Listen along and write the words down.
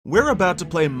We're about to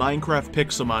play Minecraft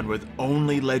Pixelmon with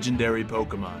only legendary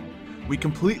Pokemon. We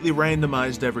completely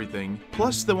randomized everything,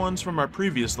 plus the ones from our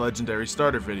previous legendary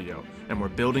starter video, and we're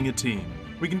building a team.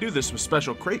 We can do this with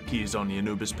special crate keys on the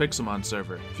Anubis Pixelmon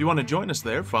server. If you want to join us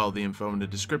there, follow the info in the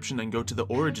description and go to the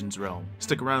Origins realm.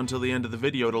 Stick around till the end of the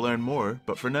video to learn more,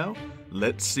 but for now,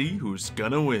 let's see who's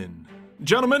gonna win.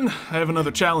 Gentlemen, I have another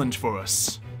challenge for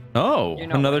us. Oh,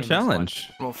 another challenge.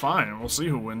 Well, fine. We'll see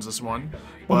who wins this one.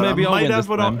 Well, But maybe I'll I might win have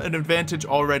this time. an advantage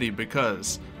already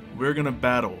because we're gonna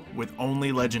battle with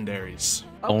only legendaries.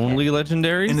 Only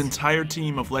legendaries? An entire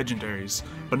team of legendaries,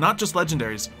 but not just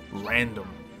legendaries, random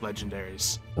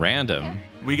legendaries. Random.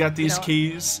 We got these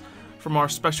keys from our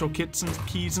special kits and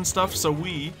keys and stuff, so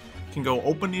we can go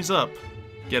open these up,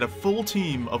 get a full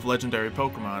team of legendary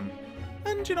Pokemon,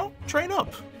 and, train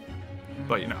up.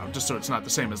 But, just so it's not the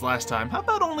same as last time, how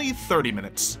about only 30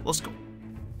 minutes? Let's go.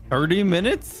 30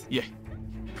 minutes? Yeah.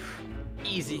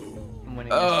 Easy. I'm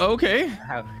winning Okay.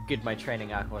 how good my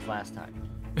training arc was last time.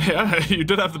 Yeah, you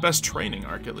did have the best training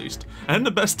arc, at least. And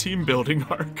the best team building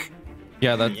arc.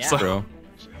 Yeah, that's true.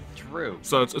 True.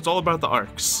 So it's all about the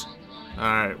arcs.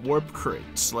 Alright, warp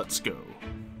crates, let's go.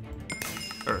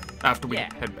 Or, after we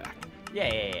head back.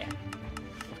 Yeah.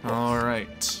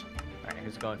 Alright. Alright,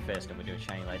 who's going first? And we're doing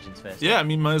Shiny Legends first. Yeah, I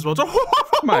mean, might as well.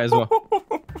 Might as well.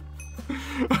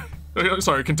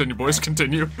 Sorry, continue, boys,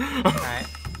 continue. Alright.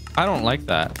 I don't like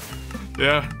that.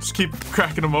 Yeah, just keep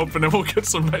cracking them open and we'll get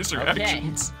some nice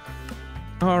reactions.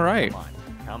 All right.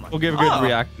 Come on. We'll give good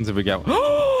reactions if we get one.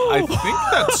 I think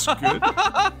that's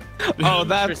good. Oh,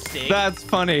 that's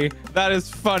funny. That is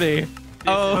funny.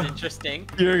 This is interesting.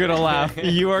 You're gonna laugh.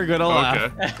 You are gonna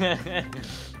laugh.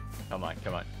 Come on.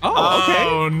 Oh, okay.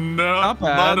 Oh, no. Not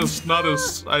bad. Not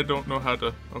as, I don't know how to,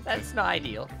 okay. That's not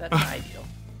ideal. That's not ideal.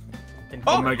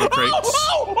 Omega crates.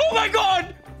 Oh my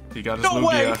god! He got his No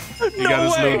way. Lugia. He No got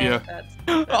his way.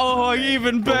 Lugia. Oh,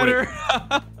 even better.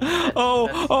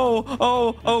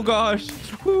 Oh gosh.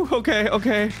 Whew, okay.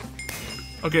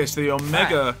 Okay, so the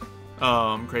Omega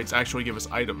crates actually give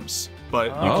us items, but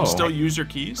you can still use your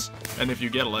keys, and if you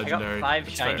get a legendary, I got 5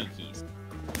 it's shiny fair. keys.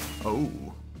 Oh.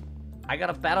 I got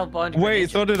a Battle Bond. Wait,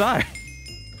 so did I.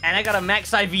 And I got a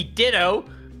Max IV Ditto.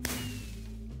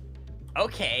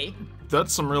 Okay.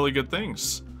 That's some really good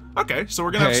things. Okay, so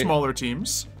we're gonna have smaller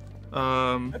teams.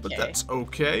 But that's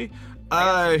okay.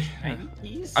 Shiny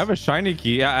keys? I have a shiny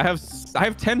key. Yeah, I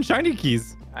have 10 shiny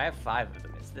keys. I have 5 of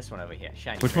them. It's this one over here.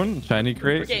 Shiny. Which crate. one? Shiny We're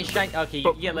crate? getting shiny. Okay,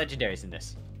 you can get legendaries in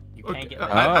this. You can't get.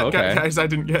 Okay. Guys, I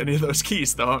didn't get any of those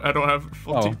keys though. I don't have a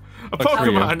full team. A Good for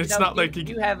you. Pokemon, it's not like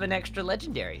you have an extra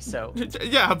legendary, so.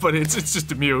 Yeah, but it's just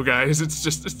a Mew, guys.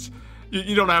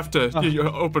 You don't have to you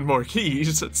open more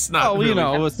keys. It's not. Oh,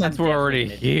 really, since we're already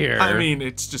here. I mean,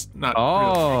 it's just not.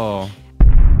 Oh.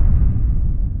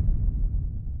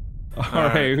 All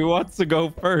right, who wants to go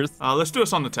first? Let's do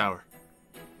us on the tower.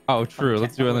 Oh, true.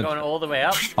 Let's do it. We're going all the way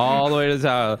up. All the way to the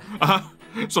tower.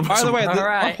 By the way,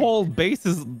 the whole base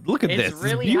is. Look at this.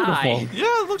 Really it's beautiful. high.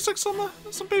 Yeah, it looks like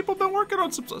some people been working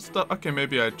on some stuff. Okay,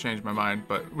 maybe I changed my mind,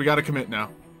 but we gotta commit now.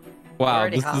 Wow,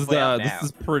 Already halfway up now. this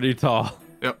is pretty tall.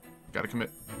 Yep, gotta commit.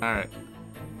 All right.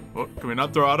 Well, can we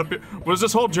not throw out up here? Was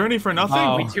this whole journey for nothing?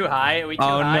 Are we too high? Are we too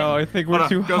high? Oh no, I think we're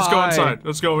too high. Let's go inside.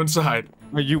 Let's go inside.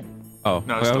 Are you? Oh,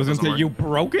 No, it I still was gonna doesn't say work. you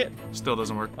broke it. Still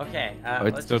doesn't work. Okay. It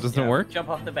let's still just, doesn't work? Jump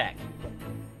off the back.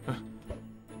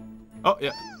 Oh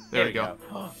yeah, there we go.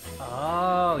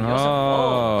 Oh, yours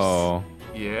Oh.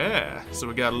 Yeah, so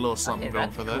we got a little something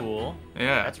going for that. Cool.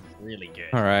 Yeah. That's really good.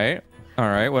 All right.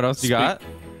 What else you got?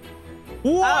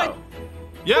 What? Oh,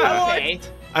 Yeah. okay.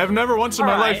 I've never once in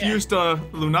my life Alright. used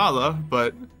Lunala,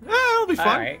 but it'll be fun.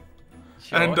 All right.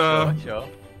 Sure, And, sure.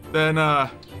 Then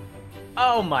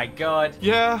Oh my god.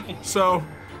 yeah. So,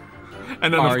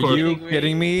 and then Are of course, you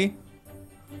kidding me?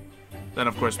 then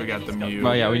of course we got the Mew.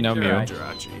 Oh yeah, we know Mew.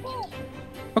 Jirachi.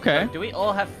 Okay. Do we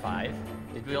all have 5?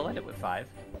 Did we all end up with 5?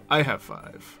 I have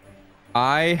 5.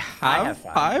 I have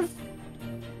have 5.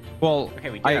 Well, Okay,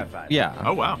 we do have 5. Yeah.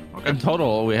 Oh wow. Okay. In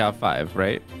total, we have 5,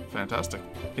 right? Fantastic.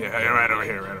 Yeah, right over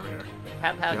here.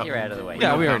 How Yep. you're out of the way.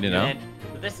 Yeah, we already know. And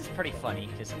this is pretty funny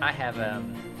because I have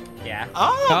yeah.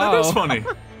 Oh, that is funny.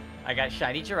 I got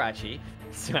shiny Jirachi,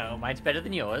 so mine's better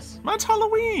than yours. Mine's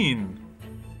Halloween.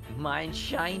 Mine's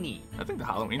shiny. I think the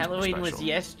Halloween's Halloween was special.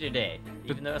 yesterday,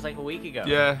 even though it was like a week ago.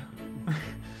 Yeah.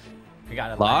 We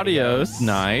got a Latios,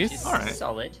 nice. Which is Alright.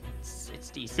 solid. It's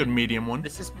decent. Good medium one.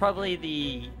 This is probably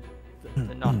the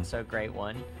not so great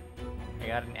one. I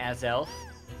got an Azelf.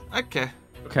 Okay.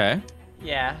 Okay.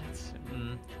 Yeah.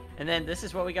 And then this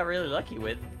is what we got really lucky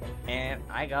with, and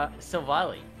I got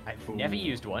Silvally. I've never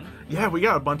used one. Yeah, we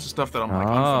got a bunch of stuff that I'm like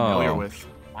unfamiliar Oh. with.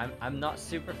 I'm not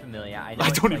super familiar. I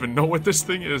don't even know what this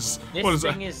thing is. What is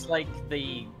This thing that? is like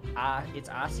the it's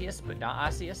Arceus, but not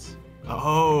Arceus.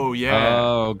 Oh yeah.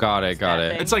 Oh, got it.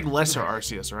 It's like lesser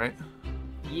Arceus, right?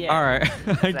 Yeah. All right.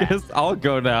 I guess I'll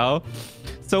go now.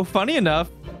 So funny enough,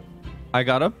 I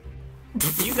got a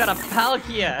You got a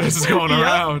Palkia. This is going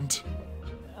around.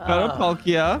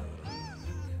 Palkia.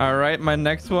 All right, my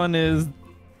next one is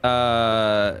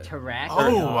Terrakion.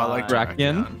 Oh, I like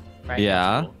Terrakion.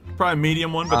 Yeah. Cool. Probably a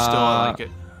medium one, but still I like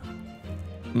it.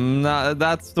 Nah,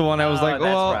 that's the one I was like, that's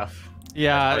well, rough.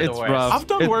 yeah, That's it's probably the rough. I've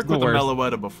done It's work the with the worst.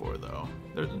 Meloetta before though.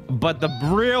 But the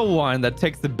real one that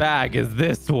takes the bag is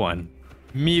this one,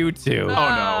 Mewtwo.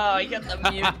 Oh, you got the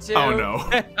Mewtwo. Oh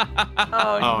no.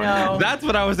 Oh no. That's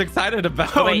what I was excited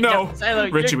about. Oh Wait, no. Xylo,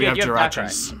 you're Richie, we have good, you have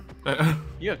Jirachis.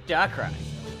 You have Darkrai.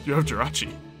 You have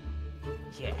Jirachi.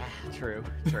 Yeah, true.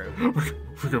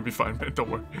 We're gonna be fine, man. Don't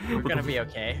worry. We're gonna be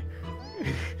okay.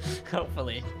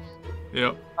 Hopefully.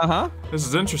 Yep. Uh-huh. This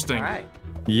is interesting. All right.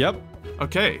 Yep.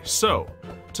 Okay, so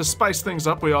to spice things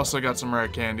up, we also got some rare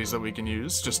candies that we can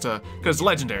use, just to, because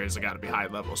legendaries have got to be high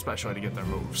level, especially to get their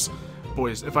moves.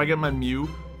 Boys, if I get my Mew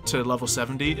to level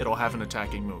 70, it'll have an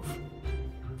attacking move.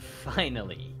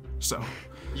 Finally, So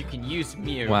you can use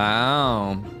Mew.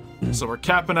 Wow. So we're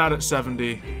capping out at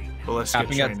 70. But let's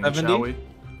Capping get at training, 70? shall we?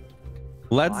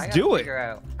 Let's I gotta do it. figure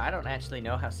out- I don't actually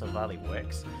know how Silvally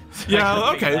works. so I Yeah,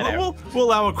 gotta figure okay. that out. We'll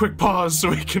allow a quick pause so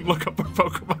we can look up our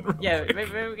Pokemon. real Yeah, quick.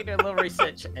 maybe we can do a little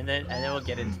research and then we'll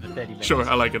get into the 30 minutes. Sure,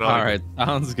 I like it. All right,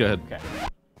 sounds good. Okay.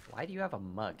 Why do you have a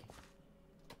mug?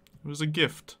 It was a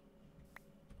gift.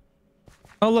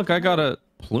 Oh, look, I got a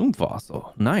plume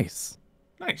fossil. Nice.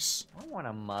 Nice. I want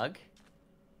a mug.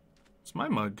 It's my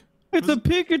mug. It's a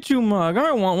Pikachu mug.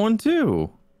 I want one too.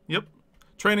 Yep.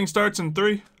 Training starts in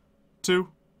 3, 2,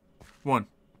 1.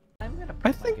 I'm gonna I put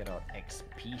my think- good old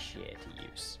XP share to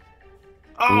use.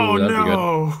 Oh that'd be good.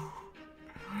 no!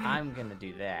 I'm gonna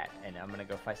do that, and I'm gonna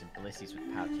go fight some Blissies with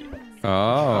Palkia. Oh.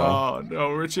 Oh no,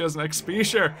 Richie has an XP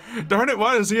share. Darn it,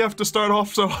 why does he have to start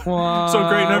off so Wow, so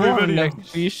great in every I want video? an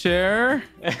XP share.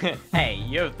 Hey,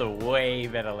 you have the way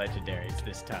better legendaries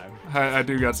this time. I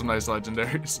do got some nice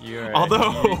legendaries. You're-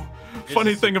 Although, you're-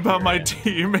 funny just thing about my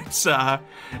superior. team,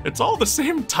 it's all the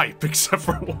same type except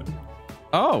for one.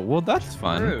 Oh, well, that's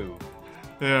fun. True.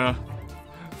 Yeah.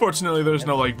 Fortunately, there's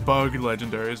no like bug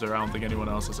legendaries, or I don't think anyone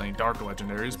else has any dark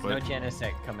legendaries, No but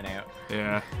Genesect coming out.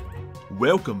 yeah.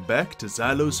 Welcome back to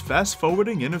Xylo's Fast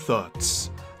Forwarding Inner Thoughts.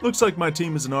 Looks like my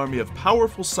team is an army of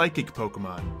powerful psychic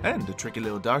Pokemon, and a tricky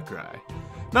little Darkrai.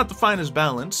 Not the finest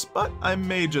balance, but I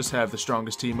may just have the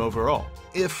strongest team overall,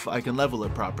 if I can level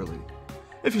it properly.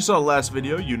 If you saw the last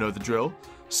video, you know the drill.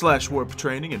 Slash warp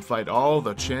training and fight all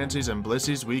the Chanseys and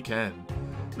Blissies we can.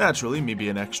 Naturally, me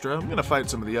being extra, I'm gonna fight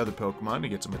some of the other Pokemon to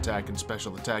get some attack and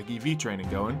special attack EV training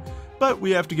going, but we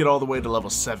have to get all the way to level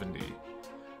 70.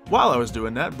 While I was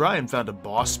doing that, Brian found a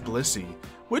boss Blissey,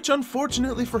 which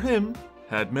unfortunately for him,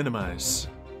 had Minimize.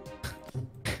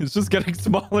 It's just getting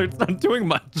smaller. It's not doing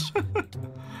much.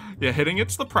 Yeah, hitting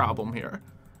it's the problem here.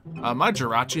 My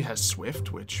Jirachi has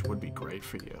Swift, which would be great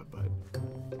for you, but...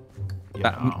 you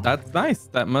know. That's nice.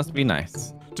 That must be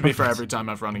nice. To be fair, every time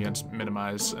I've run against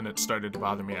Minimize and it started to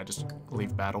bother me, I just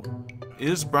leave battle.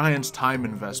 Is Brian's time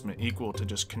investment equal to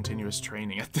just continuous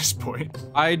training at this point?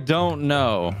 I don't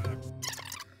know.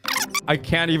 I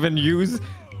can't even use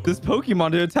this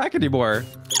Pokemon to attack anymore.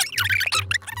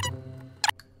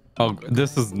 Oh,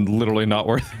 this is literally not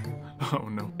worth it. Oh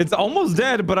no. It's almost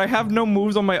dead, but I have no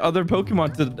moves on my other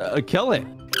Pokemon to kill it.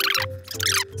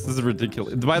 This is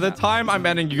ridiculous. By the time I'm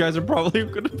ending, you guys are probably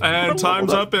gonna. And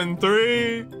time's up in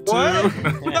 3, 2.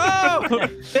 What?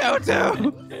 No!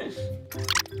 No!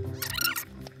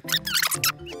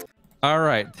 All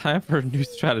right, time for a new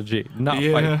strategy. Not fight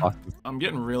Yeah. bosses. I'm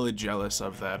getting really jealous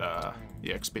of that the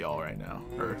XP all right now,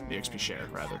 or the XP share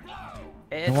rather.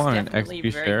 It's want an definitely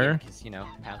XP very share? because you know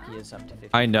Palkia's up to 50.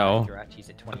 I know. Jirachi's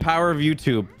at 20. The power of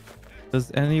YouTube.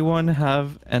 Does anyone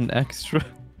have an extra?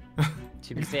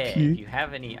 To be fair, if you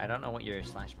have any, I don't know what your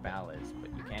 /BAL is,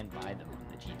 but you can buy them on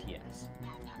the GTS.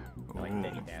 For like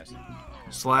 30,000.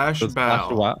 Slash Does Bow.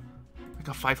 what? I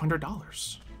got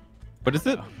 $500. What is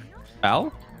it?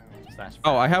 Al? /BAL.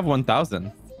 Oh, I have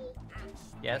 1,000.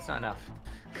 Yeah, it's not enough.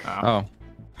 Oh.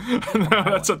 No,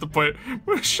 that's at the point.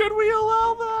 Should we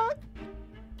allow that?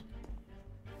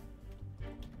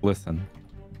 Listen.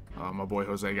 Oh, my boy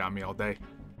Jose got me all day.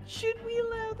 Should we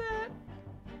allow that?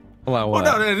 Allow Oh what?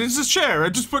 no, it's a share.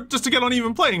 Just to get on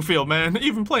even playing field, man.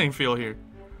 Even playing field here.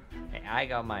 Hey, I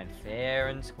got mine fair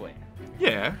and square.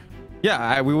 Yeah.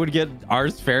 Yeah, we would get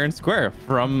ours fair and square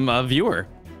from a viewer.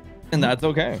 And that's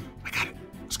okay. I got it.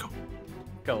 Let's go.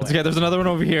 Go It's away. okay, there's another one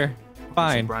over here. So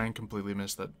Fine. Brian completely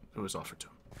missed that it was offered to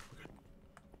him.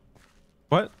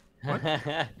 What?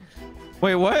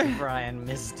 Wait, what? Brian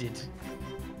missed it.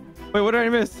 Wait, what did I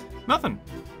miss? Nothing.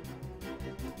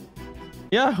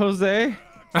 Yeah, Jose.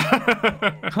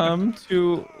 Come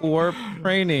to warp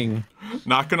training.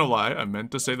 Not gonna lie, I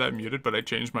meant to say that muted, but I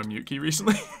changed my mute key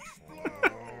recently.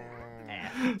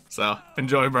 So,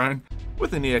 enjoy, Brian.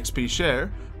 With an EXP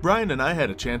share, Brian and I had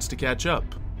a chance to catch up.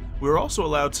 We were also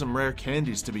allowed some rare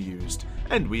candies to be used,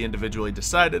 and we individually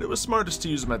decided it was smartest to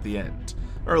use them at the end.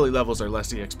 Early levels are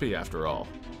less EXP after all.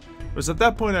 It was at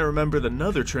that point I remembered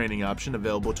another training option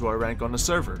available to our rank on the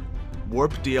server,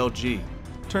 Warp DLG.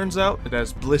 Turns out it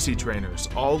has Blissey trainers,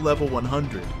 all level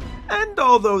 100. And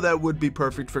although that would be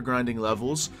perfect for grinding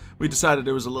levels, we decided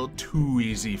it was a little too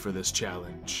easy for this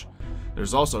challenge.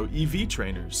 There's also EV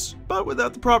trainers, but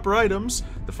without the proper items,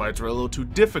 the fights were a little too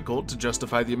difficult to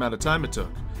justify the amount of time it took.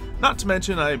 Not to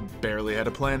mention, I barely had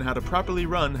a plan how to properly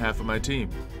run half of my team.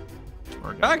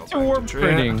 Back to warp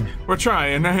training. We're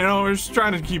trying, we're just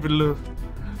trying to keep it a little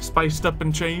spiced up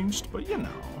and changed, but you know.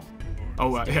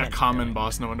 Oh, yeah, common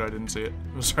boss, no wonder I didn't see it.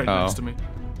 It was right next to me.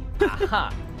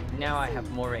 Aha! Now I have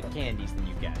more red candies than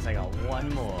you guys. I got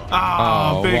one more.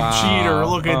 Oh, big wow. cheater,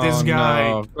 look at this guy.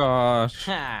 Oh, gosh.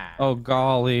 Ha! Oh,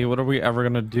 golly. What are we ever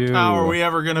going to do? How are we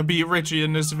ever gonna beat Richie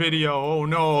in this video? Oh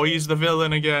no, he's the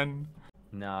villain again.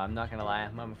 No, I'm not gonna lie.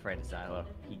 I'm afraid of Xylo.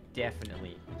 He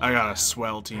definitely I got a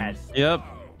swell team. has. Yep.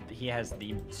 He has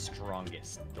the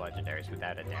strongest legendaries,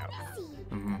 without a doubt.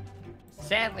 Mhm.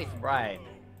 Sadly for Brian,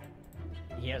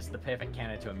 he has the perfect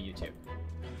counter to a Mewtwo.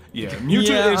 Yeah, Mewtwo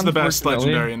Yeah, is the best unfortunately.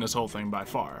 legendary in this whole thing by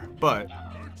far, but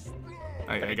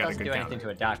I It got a doesn't good do anything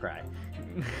counter. to a Darkrai.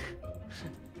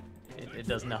 it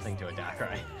does nothing to a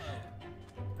Darkrai.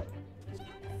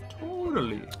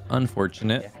 Totally.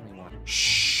 Unfortunate. Definitely more.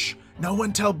 Shh! No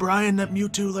one tell Brian that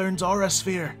Mewtwo learns Aura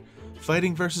Sphere.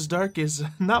 Fighting versus Dark is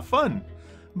not fun.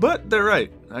 But they're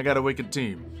right, I got a wicked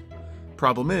team.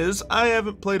 Problem is, I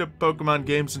haven't played a Pokemon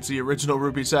game since the original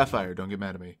Ruby Sapphire, don't get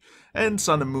mad at me. And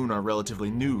Sun and Moon are relatively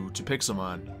new to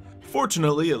Pixelmon.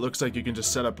 Fortunately, it looks like you can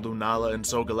just set up Lunala and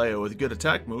Solgaleo with good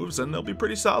attack moves and they'll be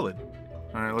pretty solid.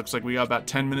 Alright, looks like we got about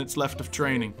 10 minutes left of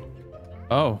training.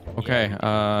 Oh, okay.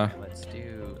 Let's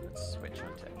switch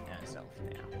on to Self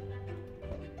now.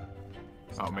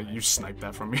 Oh man, you sniped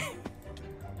that from me.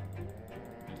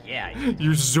 Yeah.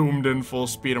 You zoomed in full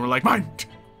speed and we're like, mine!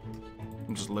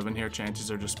 I'm just living here, chances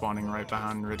are just spawning right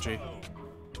behind Richie.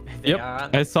 They are.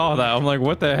 Yep. I saw that. I'm like,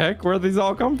 what the heck? Where'd these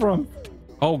all come from?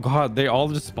 Oh, God. They all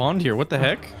just spawned here. What the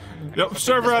heck? Yep,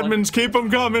 server admins, keep them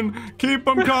coming! Keep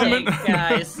them coming!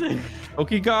 Thanks, guys.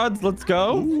 Okay, gods, let's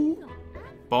go.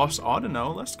 Boss ought to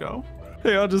know, let's go.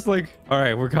 They all just like, all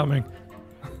right, we're coming.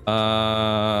 Do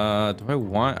I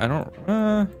want? I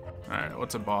don't. Alright,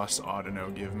 what's a boss ought to know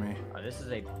give me? Oh, this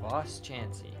is a boss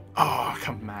Chansey. Oh,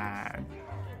 come on.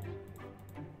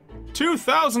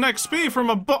 2,000 XP from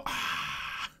a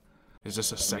Is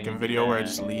this a second video where I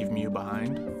just leave Mew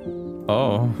behind?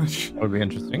 Oh, that would be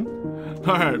interesting.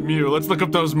 Alright, Mew, let's look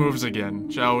up those moves again,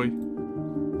 shall we?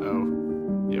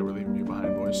 Oh. Yeah, we're leaving Mew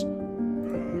behind, boys.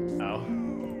 Oh.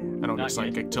 I don't Not get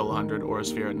Psychic till 100 or a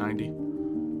Sphere at 90.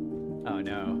 Oh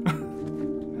no.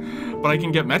 But I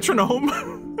can get Metronome!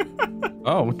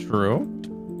 Oh, true.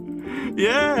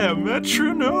 Yeah,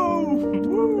 Metronome!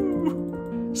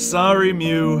 Woo! Sorry,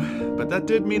 Mew, but that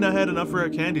did mean I had enough rare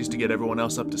candies to get everyone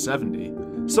else up to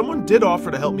 70. Someone did offer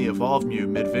to help me evolve Mew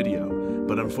mid-video,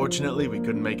 but unfortunately we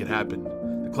couldn't make it happen.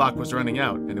 The clock was running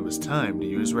out, and it was time to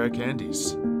use rare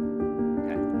candies.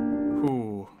 Okay.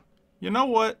 Ooh. You know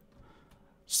what?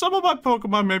 Some of my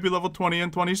Pokemon may be level 20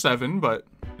 and 27, but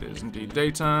it is indeed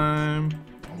daytime.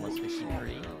 Almost 53.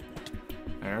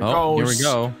 There it Oh, goes. here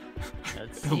we go.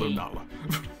 Let's see. Lunala.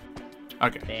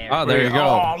 Okay. There. Oh, there you go.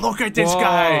 Oh, look at this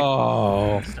guy!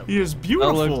 Oh, He is that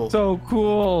beautiful. looks so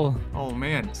cool. Oh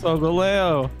man.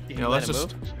 Solgaleo. Did Yeah, you let's let it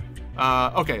just. move?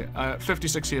 Okay.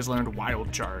 56. He has learned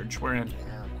Wild Charge. We're in,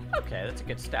 Okay, that's a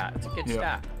good start. That's a good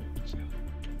Yeah. start.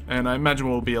 and I imagine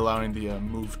we'll be allowing the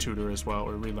Move Tutor as well,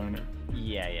 or Relearner.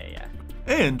 Yeah.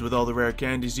 And with all the rare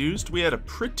candies used, we had a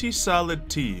pretty solid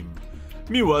team.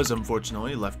 Mew was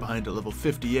unfortunately left behind at level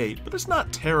 58, but it's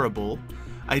not terrible.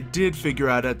 I did figure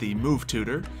out at the Move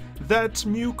Tutor that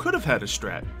Mew could have had a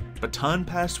strat. Baton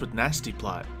passed with Nasty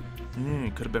Plot.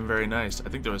 Could have been very nice. I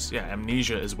think there was,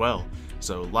 Amnesia as well.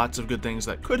 So lots of good things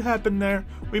that could happen there.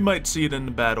 We might see it in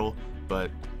the battle, but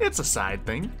it's a side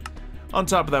thing. On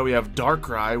top of that, we have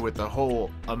Darkrai with a whole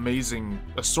amazing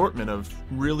assortment of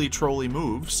really trolly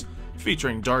moves,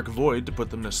 featuring Dark Void to put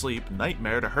them to sleep,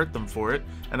 Nightmare to hurt them for it,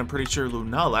 and I'm pretty sure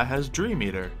Lunala has Dream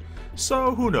Eater.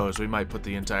 So who knows, we might put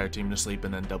the entire team to sleep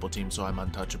and then double team so I'm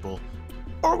untouchable.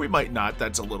 Or we might not,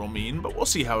 that's a little mean, but we'll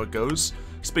see how it goes.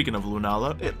 Speaking of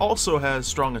Lunala, it also has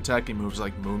strong attacking moves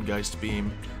like Moongeist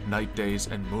Beam, Night Daze,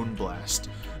 and Moonblast.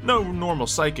 No normal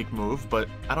psychic move, but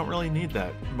I don't really need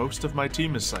that. Most of my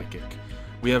team is psychic.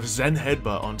 We have Zen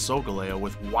Headbutt on Solgaleo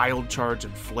with Wild Charge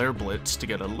and Flare Blitz to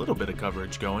get a little bit of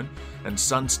coverage going, and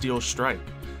Sunsteel Strike.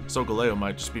 Solgaleo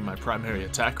might just be my primary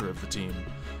attacker of the team.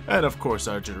 And of course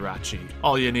our Jirachi.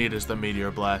 All you need is the Meteor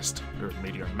Blast, or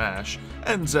Meteor Mash,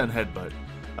 and Zen Headbutt.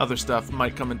 Other stuff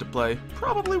might come into play,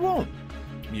 probably won't.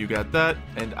 You got that,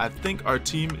 and I think our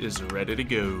team is ready to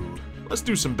go. Let's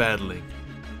do some battling.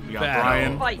 We got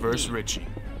Battle. Brian versus Richie.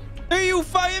 Are you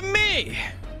fighting me?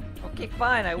 Okay,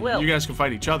 fine, I will. You guys can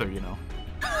fight each other, you know.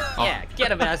 Yeah,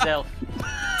 get him, Azelf.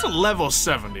 It's a level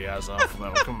 70 as of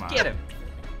though, come on. Get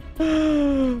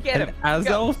him. Get him.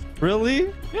 Azelf?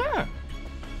 Really? Yeah.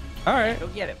 All right. Go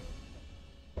get him.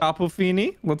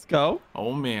 Xylophoney, let's go.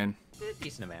 Oh man. A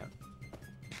decent amount.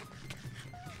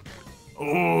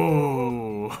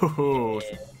 Oh.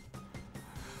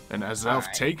 And Azelf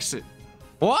Alright. takes it.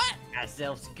 What?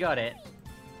 Azelf's got it.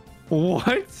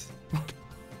 What?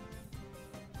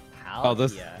 How?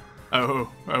 this- Oh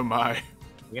my.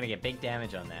 We're gonna get big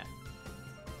damage on that.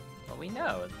 But we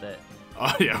know that.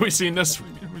 Oh yeah, we've seen this We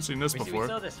before.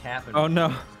 saw this happen. Oh,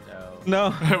 no. So.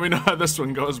 No. We know how this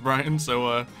one goes, Brian, so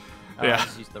Oh, I yeah.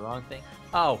 just used the wrong thing.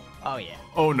 Oh yeah.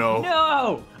 Oh no.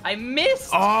 No, I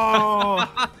missed.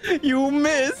 Oh. You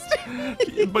missed.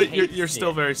 But you're Hates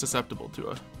still it. very susceptible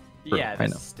to it. Yeah, I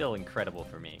this know. is still incredible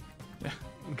for me.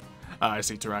 I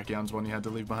see Terrakion's one you had to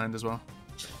leave behind as well.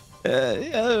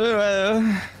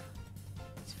 Yeah.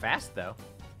 It's fast though.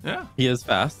 Yeah. He is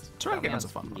fast. Terrakion's a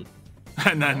on fun one. speed.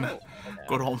 And then Oh,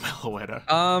 good old Meloetta.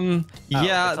 Oh,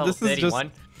 Yeah, it's level this is just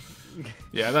 31?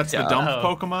 Yeah, that's the Yeah. dump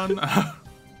Oh. Pokemon.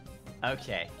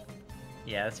 Okay.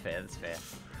 Yeah, that's fair. That's fair.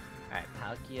 All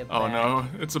right, Palkia. Oh back. no,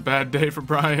 it's a bad day for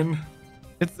Brian.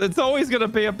 it's always gonna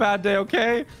be a bad day,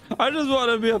 okay? I just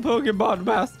want to be a Pokemon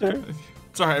master.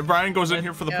 It's alright, Brian goes in Let's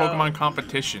here for the go. Pokemon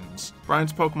competitions.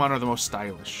 Brian's Pokemon are the most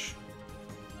stylish.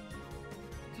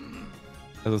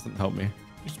 That doesn't help me.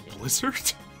 It's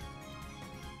Blizzard?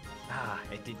 Ah,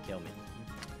 it did kill me.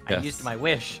 Yes. I used my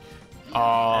wish.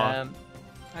 Aw.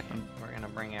 Okay, we're gonna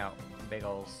bring out big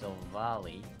ol'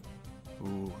 Silvally.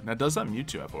 Ooh, now does that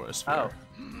Mewtwo have Aura Sphere?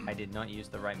 Oh, I did not use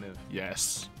the right move.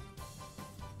 Yes.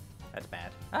 That's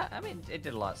bad. I mean, it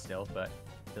did a lot still, but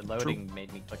the loading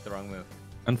made me click the wrong move.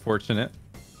 Unfortunate.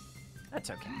 That's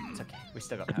okay. It's okay. We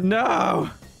still got that. No.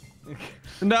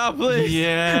 No, please.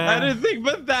 Yeah. I didn't think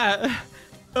but that.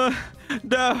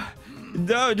 No.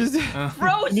 No, just.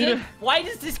 Frozen! Why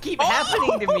does this keep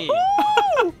happening to me?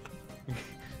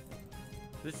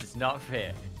 This is not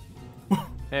fair.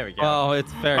 There we go. Oh,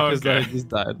 it's fair because I Okay. just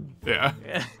died. Yeah.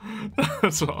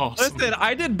 That's awesome. Listen,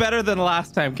 I did better than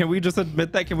last time. Can we just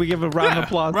admit that? Can we give a round of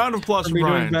applause? Round of applause for for me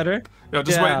Brian. doing better. Yeah,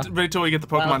 just Yeah. wait till we get the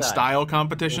Well Pokemon done. style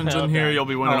competitions Well in here. done. You'll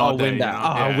be winning Oh, all I'll day. win that. you know?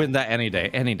 Oh, Yeah. I'll win that any day.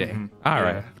 Any day. All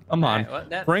right. Yeah. Come on. Alright,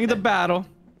 well, Bring the that- battle.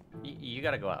 You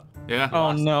gotta go up. Yeah. Oh,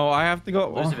 lost. no. I have to go.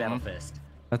 Lose the Oh, battle first.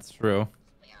 that's true.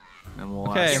 And we'll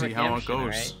Okay. see how it Redemption,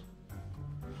 goes.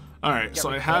 Alright, so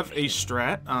I Get have a redemption.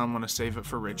 strat. I'm going to save it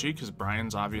for Richie because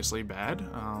Brian's obviously bad.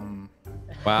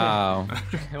 Wow.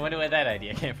 I wonder where that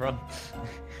idea came from.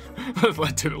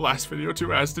 I did it last video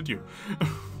too, as did you.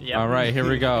 Yeah. All right, here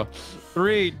we go.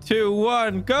 3, 2,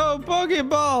 1, go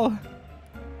Pokeball!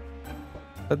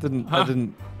 That didn't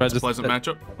register. Pleasant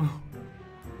matchup.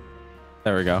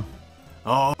 There we go.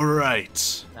 Alright.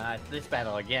 It's this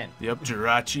battle again. Yep,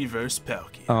 Jirachi versus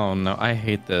Palkia. Oh no, I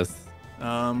hate this.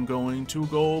 I'm going to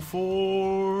go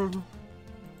for...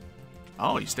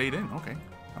 Oh, he stayed in. Okay.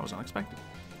 That was unexpected.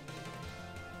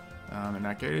 In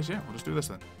that case, yeah, we'll just do this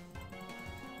then.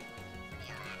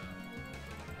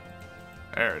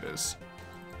 There it is.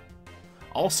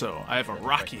 Also, I have a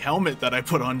Rocky helmet that I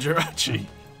put on Jirachi.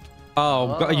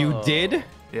 Oh, you Oh. did?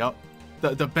 Yep.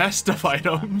 The best of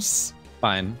items.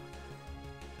 Fine.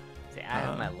 See, I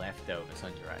have my leftovers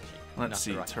on Jirachi. Let's not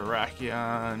see. the Rocky.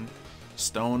 Terrakion.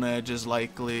 Stone Edge is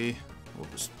likely. We'll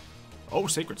just... Oh,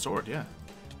 Sacred Sword, yeah.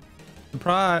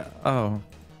 Oh.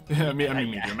 Yeah, I mean, Yeah.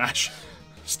 Meteor Mash.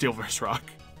 Steel vs. Rock.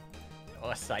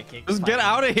 Or Psychic. Just get Fighting.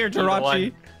 out of here, Either Jirachi.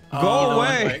 one. Go Oh,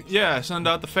 away. Yeah, send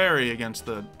out the fairy against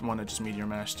the one that just Meteor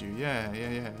Mashed you.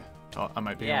 Yeah. Oh, I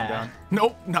might be going Yeah. down.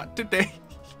 Nope, not today.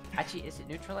 Actually, is it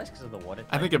neutralized because of the water?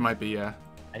 I think it might be, yeah.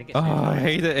 I think it's Oh, I neutralized.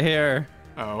 hate it here.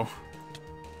 Oh.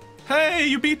 Hey,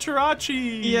 you beat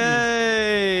Jirachi!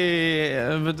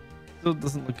 Yay! But it still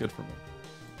doesn't look good for me.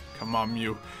 Come on,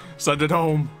 Mew. Send it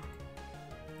home.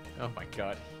 Oh my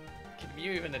god. Kidding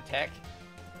Mew even attack?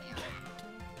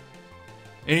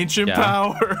 Ancient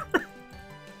power.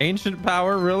 Ancient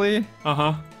power, really?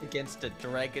 Uh-huh. Against a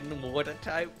dragon water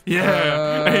type?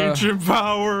 Yeah, ancient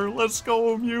power. Let's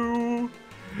go, Mew.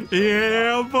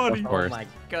 Yeah, buddy. Of Oh course. my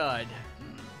god.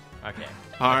 Okay.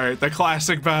 All right, the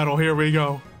classic battle. Here we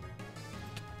go.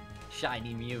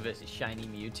 Shiny Mew versus Shiny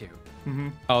Mewtwo.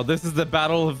 Oh, this is the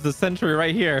battle of the century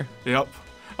right here. Yep.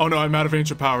 Oh no, I'm out of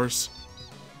ancient powers.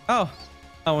 Oh,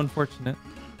 how unfortunate.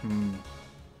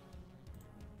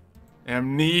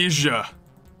 Amnesia.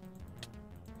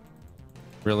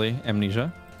 Really?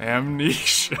 Amnesia?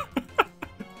 Amnesia.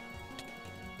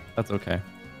 That's okay.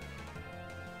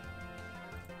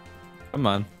 Come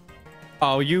on.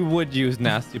 Oh, you would use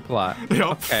nasty plot. Yep.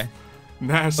 Okay.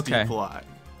 Nasty Okay. plot.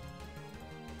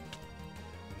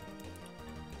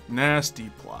 Nasty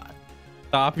plot.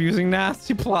 Stop using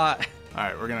nasty plot. All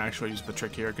right, we're gonna actually use the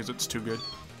trick here because it's too good.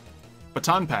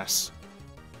 Baton pass.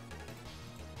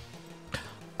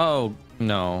 Oh,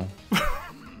 no.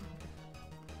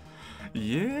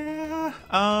 Yeah.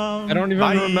 I don't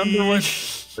even remember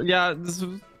what. Yeah, this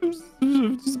was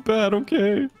just bad,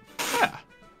 okay. Yeah.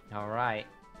 All right.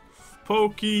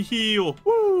 Pokey heal.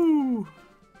 Woo.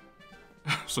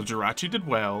 So Jirachi did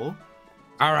well.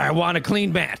 All right, I want a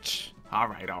clean match. All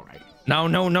right, all right.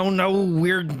 No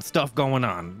weird stuff going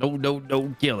on.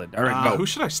 No killing. All right, go. Who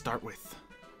should I start with?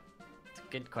 It's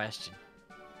a good question.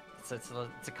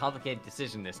 It's a complicated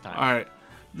decision this time. All right,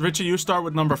 Richie, you start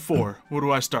with number 4. What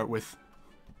do I start with?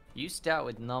 You start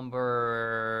with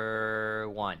number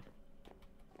 1.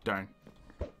 Darn.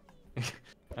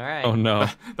 All right. Oh no.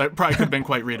 That probably could have been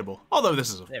quite readable. Although this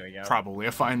is There we go. probably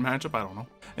a fine matchup. I don't know.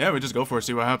 Yeah, we just go for it.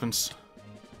 See what happens.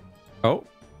 Oh,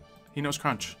 He knows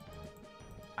crunch.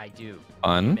 I do.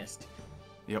 fun. Missed.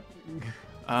 Yep.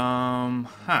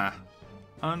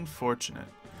 Unfortunate.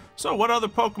 So what other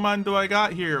Pokemon do I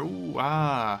got here? Ooh,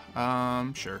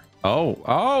 sure.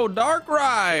 Oh,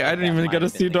 Darkrai. I didn't even might get to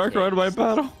have been see the Darkrai in my case.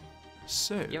 battle.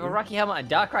 So. You have a Rocky Helmet and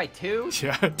Darkrai too?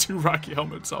 Yeah, 2 Rocky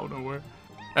helmets out of nowhere.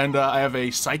 And I have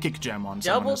a Psychic Gem on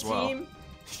someone Double as well. team?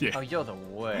 Yeah. Oh, you're the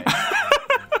worst.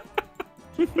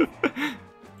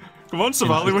 Come on,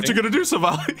 Savali. What you gonna do,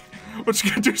 Savali? What you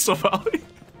gonna do, Savali?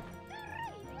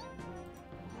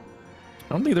 I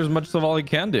don't think there's much Savali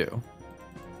can do.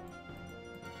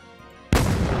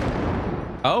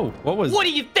 Oh, what was? What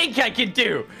do you think I can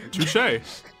do? Touche.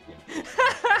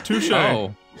 Touche.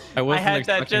 Oh, I I wasn't had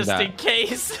that expecting just that. in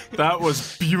case. That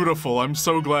was beautiful. I'm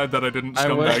so glad that I didn't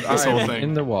I was scumbag this whole in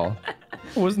thing. the wall.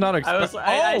 I was not expecting.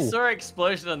 I saw an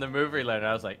explosion on the movie letter.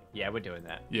 I was like, yeah, we're doing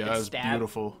that. Yeah, Get it was stabbed.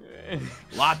 beautiful.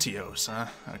 Latios, huh?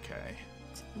 Okay.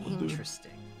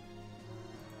 Interesting.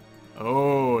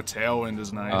 Oh, Tailwind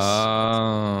is nice.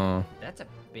 Oh. That's a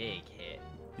big hit.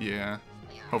 Yeah.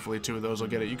 Hopefully 2 of those will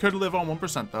get it. You could live on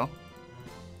 1% though.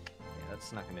 Yeah,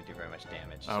 that's not going to do very much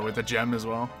damage. With the gem as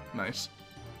well. Nice.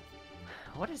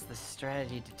 What is the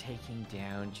strategy to taking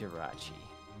down Jirachi?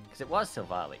 Because it was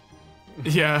Silvally.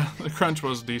 Yeah, the crunch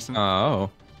was decent. Oh.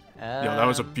 Yo, that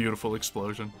was a beautiful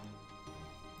explosion.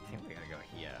 I think we're going to go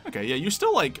here. Okay, yeah, you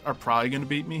still are probably gonna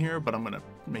beat me here, but I'm gonna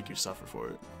make you suffer for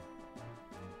it.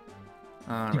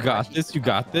 You got this. You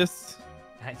got this.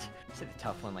 It's a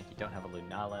tough one, like you don't have a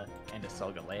Lunala and a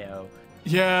Solgaleo.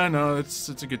 Yeah, no, it's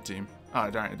a good team. Oh,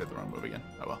 darn, I did the wrong move again.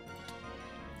 Oh well.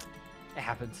 It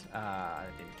happens.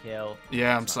 Didn't kill.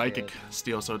 Yeah, I'm That's not psychic good.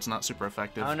 steel, so it's not super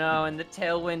effective. Oh no, and the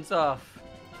tailwind's off.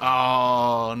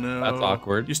 Oh no. That's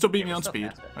awkward. You still beat me We're on still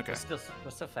speed. faster. Okay.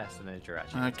 We're still faster than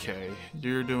Jirachi. Okay,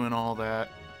 you're doing all that.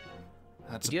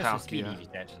 That's We a do have some speed Palkia.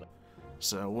 EVs, actually.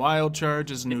 So wild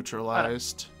charge is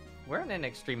neutralized. We're in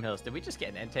Extreme Hills. Did we just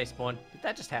get an Entei spawn? Did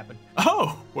that just happen?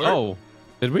 Oh, word. Oh,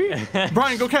 did we?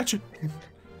 Brian, go catch it.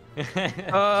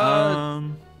 I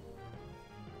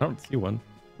don't see one.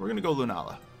 We're gonna go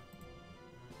Lunala.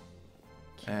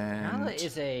 And Nala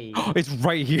is a It's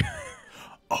right here.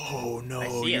 oh I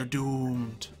no, see you're it.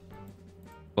 doomed.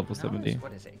 Level Nala's- 70.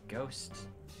 What is it? Ghost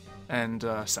And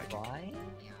psychic. Fly?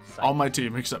 All my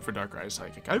team except for Darkrai is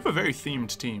psychic. I have a very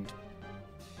themed team,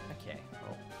 Okay,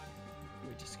 well,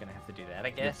 we're just gonna have to do that, I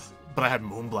guess. but I had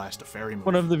Moonblast, a fairy move.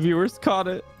 One of the viewers caught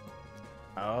it.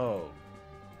 Oh.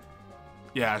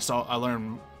 Yeah, I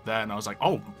learned that, and I was like,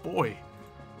 oh boy,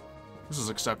 this is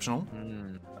exceptional.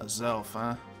 Hmm. A Zelf,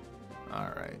 huh? All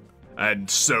right. And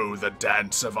so the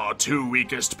dance of our 2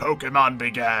 weakest Pokemon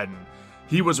began.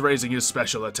 He was raising his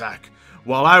special attack,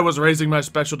 while I was raising my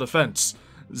special defense.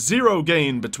 0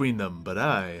 gain between them, but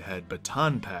I had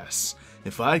Baton Pass.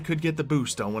 If I could get the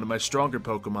boost on one of my stronger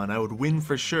Pokemon, I would win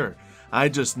for sure. I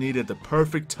just needed the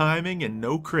perfect timing and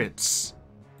no crits.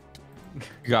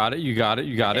 You got it. You got it.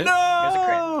 You got it. No!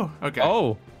 No. Okay.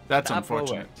 Oh. That's The uproar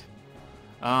unfortunate. worked.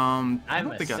 I I'm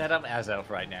don't a think I... set up as elf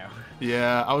right now.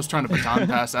 Yeah, I was trying to baton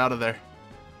pass out of there.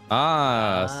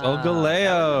 Ah, That was a bit of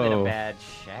Solgaleo. bad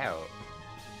shout.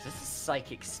 This is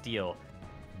psychic steel.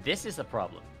 This is the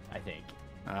problem, I think.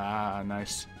 Ah,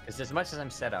 nice. Because as much as I'm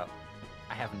set up,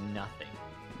 I have nothing.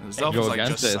 Zelf Go is like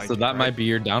against just it, so psychic, that right? might be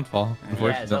your downfall, Yeah,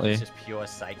 unfortunately. it's just pure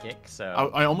psychic,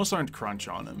 so... I almost learned crunch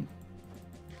on him.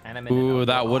 And I'm in Ooh, an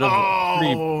that uproar. would have.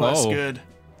 Oh, that's good.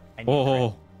 I need Oh,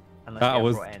 crit, unless that the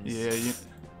was- uproar ends. Yeah, you...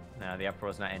 No, the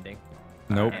uproar's not ending.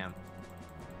 Nope. Damn.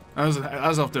 That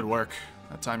Zelf did work.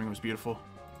 That timing was beautiful.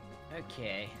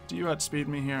 Okay. Do you outspeed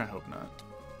me here? I hope not.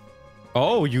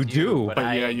 Oh, you do, do. but- But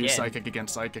I, yeah, you again- psychic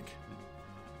against psychic.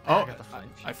 I Oh, got the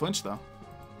flinch. I flinched though.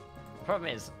 The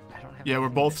problem is, I don't have Yeah, we're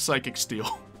anything both that's- psychic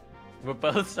steel. We're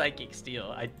both psychic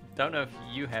steel. I don't know if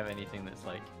you have anything that's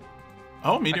like...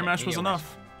 Oh, meteor Okay, mash was meteor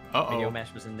enough. Uh-oh. Video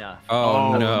mesh was enough.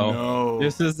 Oh, Oh, no. no.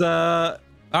 This is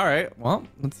all right. Well,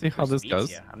 let's see how Who this speeds goes.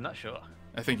 here? I'm not sure.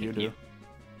 I think you do. you-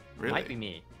 Really? Might be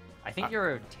me. I think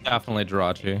you're... Definitely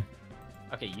Jirachi.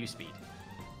 Okay, you speed.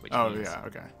 Which Oh, means yeah,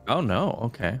 okay. Oh no.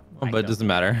 Okay. Well, I but it don't doesn't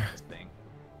matter. this thing.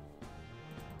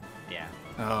 Yeah.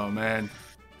 Oh, man.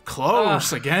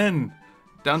 Close again.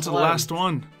 Down to the Close. last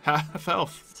one. Half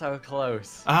health. So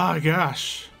close. Ah,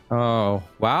 gosh. Oh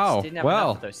wow. Just didn't have enough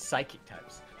Well, of those psychic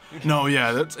types. No,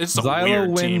 yeah, it's a Xylo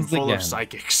weird team wins full again. of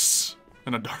psychics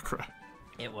and a Darkrai.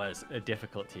 It was a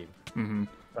difficult team. Mm-hmm.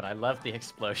 But I loved the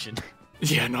explosion.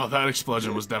 Yeah, no, that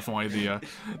explosion was definitely the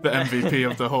MVP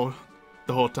of the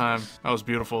whole time. That was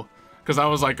beautiful. Cause I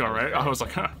was like, all right, I was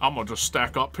like, huh, I'm gonna just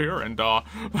stack up here and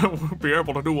be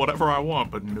able to do whatever I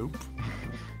want. But nope.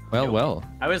 well.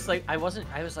 I was like, does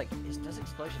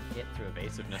explosion hit through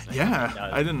evasiveness? And Yeah, it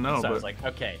does. I didn't know, So I was but- like,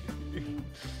 okay.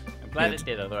 I'm glad Yeah, it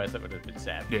did, otherwise that would have been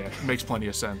sad. Yeah, it makes plenty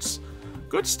of sense.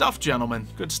 Good stuff, gentlemen.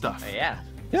 Good stuff. But yeah.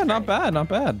 Yeah, not bad. Not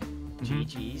bad.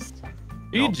 GG's.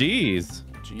 Nope. GG's.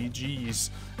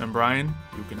 GG's. And Brian,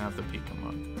 you can have the Pika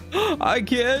mug. I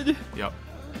kid. Yep.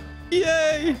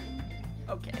 Yay.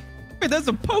 Okay. Wait, that's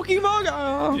a Pokemon.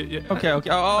 Oh. Yeah, yeah. Okay. I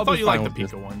I'll thought be you fine liked the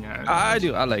with this. Pika one, yeah. I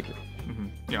do. I like it. Mhm.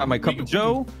 Yeah, Got my cup of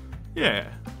Joe. Yeah.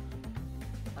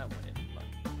 I wanted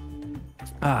luck.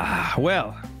 Ah,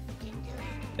 well.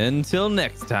 Until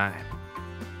next time.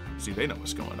 See, they know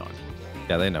what's going on.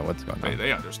 Yeah, they know what's going on.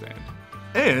 They understand.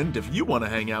 And if you want to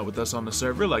hang out with us on the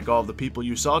server like all the people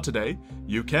you saw today,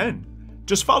 you can.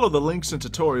 Just follow the links and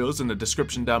tutorials in the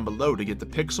description down below to get the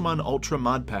Pixelmon Ultra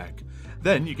Mod Pack.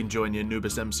 Then you can join the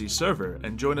Anubis MC server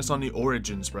and join us on the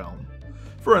Origins realm.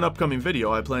 For an upcoming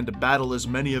video, I plan to battle as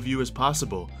many of you as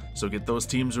possible, so get those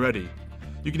teams ready.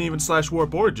 You can even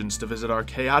 /Warp Origins to visit our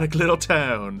chaotic little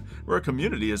town, where a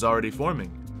community is already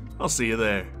forming. I'll see you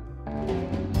there.